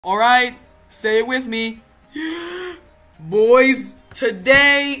Alright, say it with me. Boys,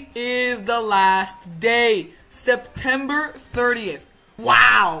 today is the last day. September 30th.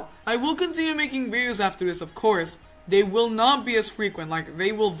 Wow! I will continue making videos after this, of course. They will not be as frequent.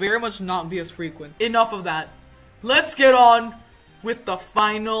 They will very much not be as frequent. Enough of that. Let's get on with the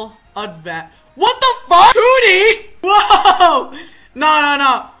final advance. What the fuck? 2D? Whoa!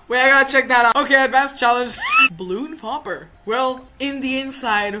 No. Wait, I gotta check that out. Okay, advanced challenge. Balloon popper. Well, in the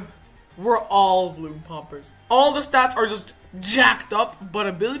inside, we're all balloon poppers. All the stats are just jacked up, but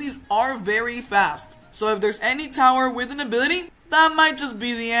abilities are very fast. So if there's any tower with an ability, that might just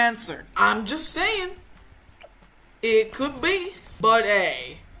be the answer. I'm just saying. It could be. But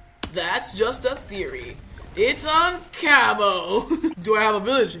hey, that's just a theory. It's on Cabo. Do I have a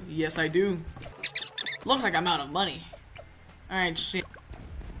village? Yes, I do. Looks like I'm out of money. Alright, shit.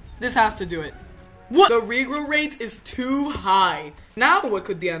 This has to do it. What? The regrow rate is too high. Now what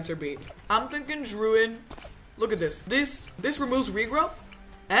could the answer be? I'm thinking Druid. Look at this. This removes regrow,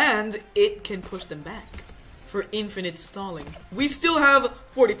 and it can push them back for infinite stalling. We still have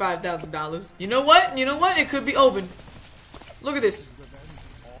 $45,000. You know what? It could be open. Look at this.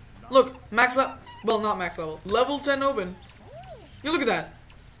 Look, max level. Well, not max level. Level 10 open. You look at that.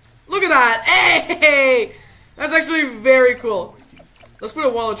 Look at that. Hey! That's actually very cool. Let's put a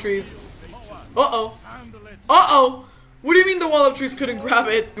wall of trees. Uh-oh. Uh-oh. What do you mean the wall of trees couldn't grab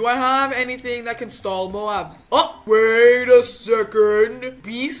it? Do I have anything that can stall Moabs? Oh, wait a second.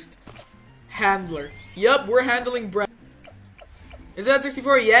 Beast handler. Yup, we're handling bread. Is it at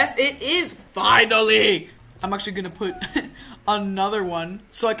 64? Yes, it is. Finally. I'm actually gonna put another one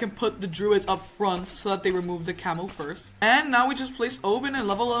so I can put the druids up front so that they remove the camo first. And now we just place Oben and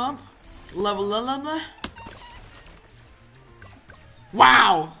level up. Level up.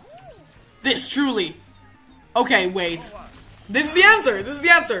 Wow! This truly... Okay, wait. This is the answer! This is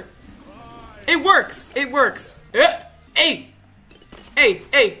the answer! It works! It works! Hey! Hey!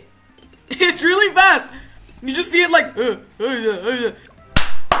 Hey! It's really fast! You just see it like...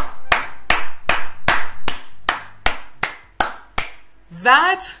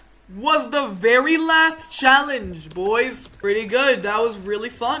 That was the very last challenge, boys. Pretty good. That was really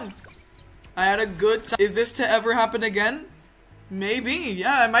fun. I had a good time. Is this to ever happen again? Maybe,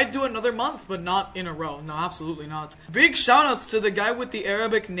 yeah, I might do another month, but not in a row. No, absolutely not. Big shoutouts to the guy with the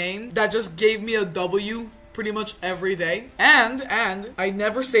Arabic name that just gave me a W pretty much every day. And, I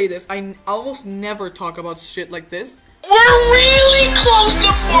never say this, I almost never talk about shit like this. We're really close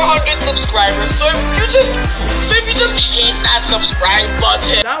to 400 subscribers, so if you just hit that subscribe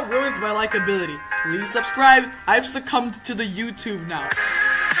button. That ruins my likability. Please subscribe. I've succumbed to the YouTube now.